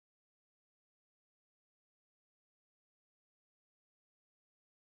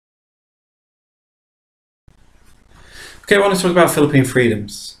Okay, I want to talk about Philippine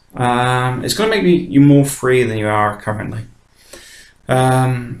freedoms. It's going to make you more free than you are currently.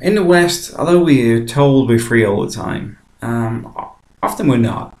 In the West, although we're told we're free all the time, often we're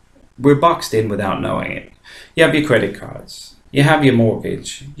not. We're boxed in without knowing it. You have your credit cards, you have your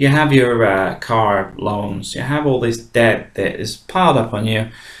mortgage, you have your car loans, you have all this debt that is piled up on you.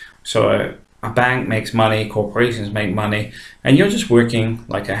 So a bank makes money, corporations make money, and you're just working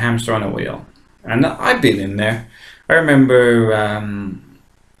like a hamster on a wheel. And I've been in there. I remember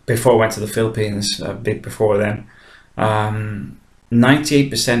before I went to the Philippines, a bit before then,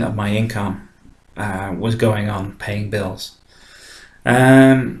 98% of my income was going on paying bills.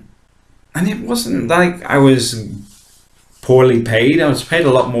 And it wasn't like I was poorly paid. I was paid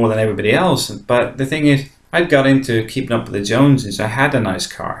a lot more than everybody else. But the thing is, I got into keeping up with the Joneses. I had a nice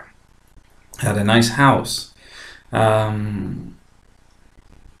car, I had a nice house. I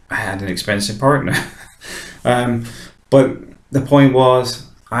had an expensive partner. But the point was,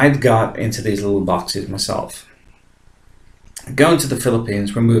 I'd got into these little boxes myself. Going to the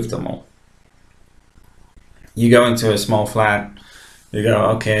Philippines removed them all. You go into a small flat, you go,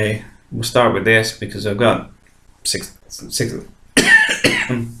 okay, we'll start with this because I've got six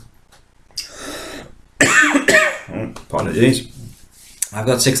apologies. I've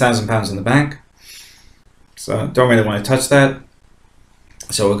got £6,000 in the bank, so don't really want to touch that.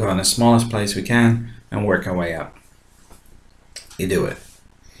 So we'll go in the smallest place we can and work our way up. You do it.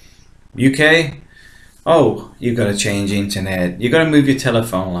 UK, oh, you've got to change internet, you've got to move your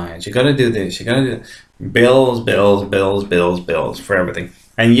telephone lines, you've got to do this, you've got to do bills, bills, bills, bills, bills for everything.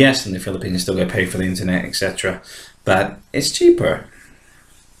 And yes, in the Philippines you still get paid for the internet, etc. But it's cheaper.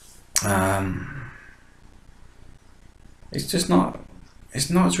 It's just not,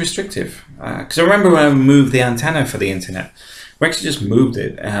 it's not as restrictive. Because I remember when I moved the antenna for the internet, we actually just moved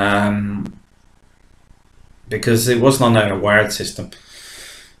it because it wasn't on a wired system.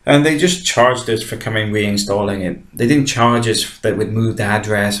 And they just charged us for coming reinstalling it. They didn't charge us that we'd moved the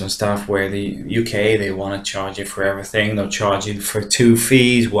address and stuff, where the UK, they want to charge you for everything. They'll charge you for 2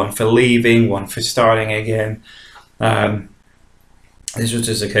 fees, one for leaving, one for starting again. This was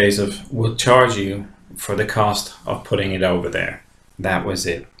just a case of, we'll charge you for the cost of putting it over there. That was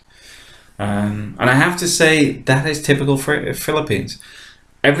it. And I have to say, that is typical for Philippines.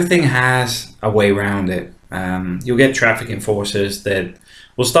 Everything has a way around it. You'll get traffic enforcers that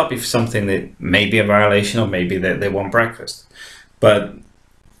will stop you for something that may be a violation, or maybe that they want breakfast. But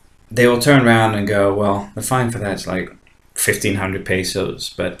they will turn around and go, well, the fine for that's like 1,500 pesos,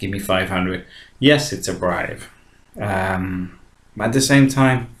 but give me 500. Yes, it's a bribe. At the same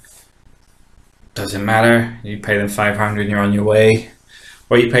time, doesn't matter. You pay them 500 and you're on your way.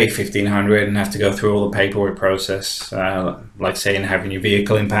 Or you pay 1,500 and have to go through all the paperwork process, like saying having your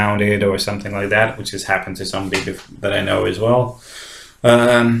vehicle impounded or something like that, which has happened to somebody that I know as well.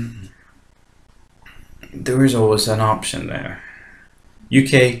 There is always an option there.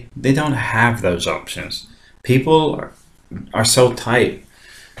 UK, they don't have those options. People are so tight.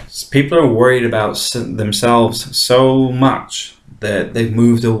 People are worried about themselves so much that they've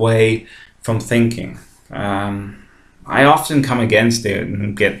moved away from thinking. I often come against it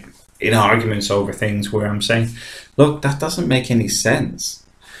and get in arguments over things where I'm saying, look, that doesn't make any sense,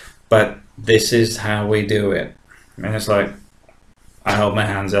 but this is how we do it. And it's like, I hold my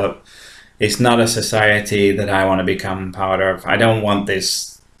hands up. It's not a society that I want to become part of. I don't want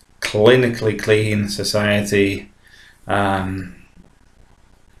this clinically clean society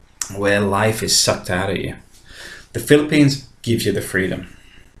where life is sucked out of you. The Philippines gives you the freedom.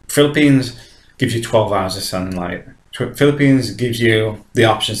 Philippines gives you 12 hours of sunlight. Philippines gives you the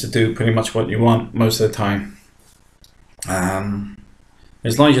options to do pretty much what you want most of the time.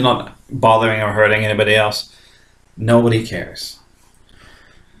 As long as you're not bothering or hurting anybody else, nobody cares.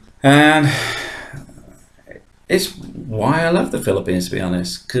 And it's why I love the Philippines, to be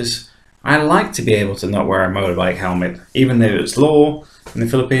honest, because I like to be able to not wear a motorbike helmet, even though it's law in the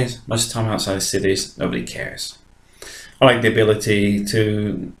Philippines. Most of the time outside of cities, nobody cares. I like the ability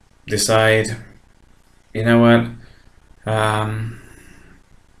to decide, you know what,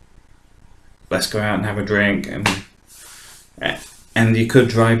 let's go out and have a drink, and you could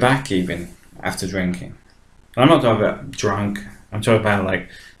drive back even after drinking. I'm not talking about drunk. I'm talking about like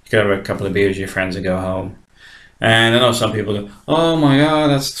you could have a couple of beers with your friends and go home. And I know some people go, oh my god,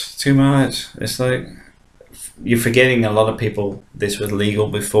 that's too much. It's like you're forgetting a lot of people. This was legal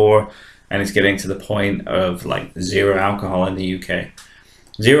before, and it's getting to the point of like 0 alcohol in the UK.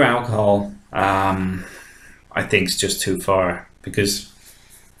 0 alcohol, I think, is just too far, because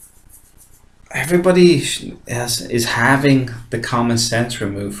everybody is having the common sense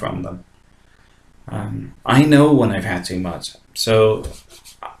removed from them. I know when I've had too much, so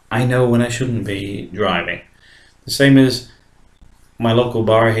I know when I shouldn't be driving. The same as my local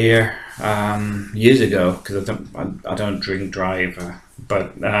bar here years ago, because I don't drink drive,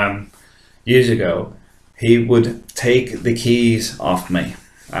 but years ago he would take the keys off me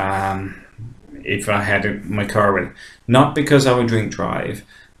if I had my car with, not because I would drink drive,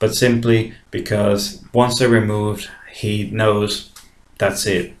 but simply because once they're removed, he knows that's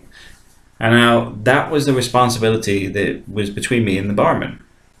it. And now that was the responsibility that was between me and the barman.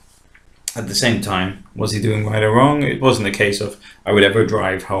 At the same time, was he doing right or wrong? It wasn't a case of I would ever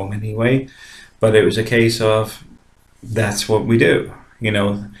drive home anyway, but it was a case of that's what we do. You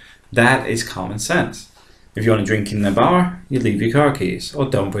know, that is common sense. If you want to drink in the bar, you leave your car keys, or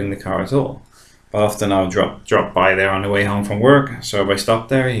don't bring the car at all. But often I'll drop by there on the way home from work, so if I stopped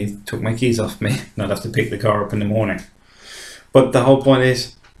there, he took my keys off me, and I'd have to pick the car up in the morning. But the whole point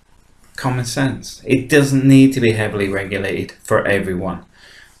is common sense. It doesn't need to be heavily regulated for everyone.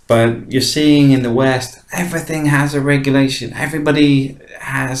 But you're seeing in the West, everything has a regulation. Everybody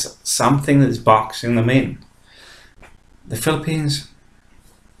has something that's boxing them in. The Philippines,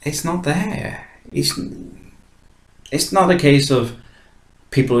 it's not there. It's not a case of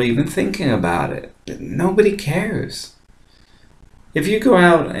people even thinking about it. Nobody cares. If you go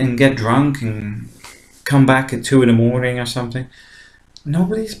out and get drunk and come back at 2 in the morning or something,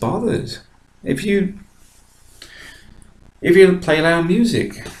 nobody's bothered. If you play loud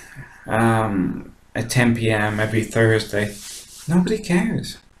music at 10 p.m. every Thursday, nobody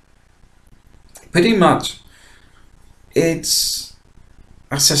cares. Pretty much, it's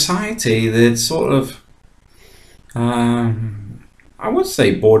a society that's sort of, I would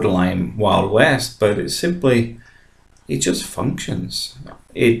say borderline Wild West, but it just functions.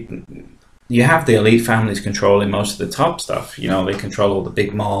 You have the elite families controlling most of the top stuff. You know, they control all the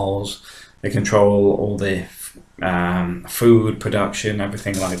big malls, they control all the food production,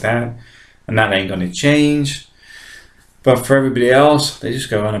 everything like that, and that ain't going to change. But for everybody else, they just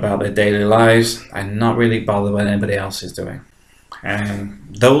go on about their daily lives and not really bother what anybody else is doing. And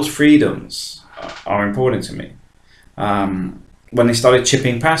those freedoms are important to me. When they started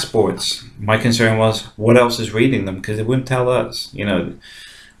chipping passports, my concern was what else is reading them, because they wouldn't tell us. You know,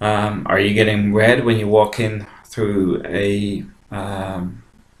 are you getting read when you walk in through a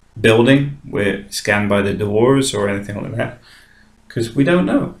building where scanned by the doors or anything like that? Because we don't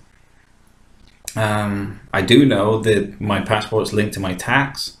know. I do know that my passport is linked to my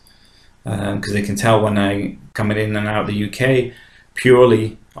tax, because they can tell when I coming in and out of the UK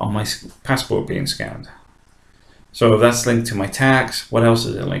purely on my passport being scanned. So if that's linked to my tax, what else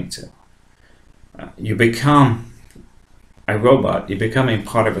is it linked to? You become a robot. You're becoming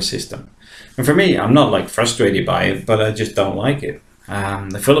part of a system. And for me, I'm not like frustrated by it, but I just don't like it.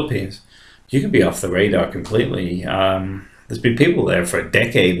 The Philippines, you can be off the radar completely. There's been people there for a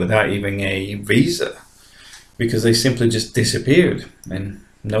decade without even a visa because they simply just disappeared and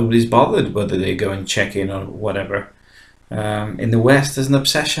nobody's bothered whether they go and check in or whatever. In the West, there's an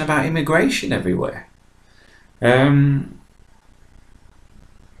obsession about immigration everywhere. I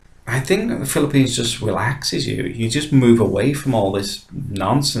think the Philippines just relaxes you. You just move away from all this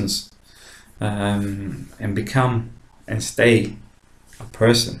nonsense and become and stay a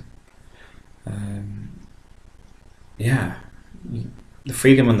person. Yeah, the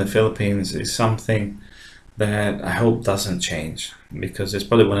freedom in the Philippines is something that I hope doesn't change, because it's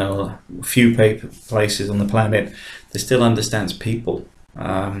probably one of the few places on the planet that still understands people.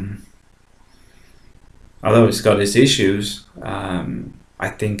 Although it's got its issues, I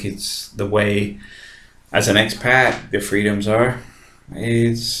think it's the way, as an expat, the freedoms are,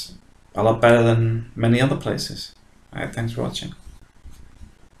 is a lot better than many other places. Alright, thanks for watching.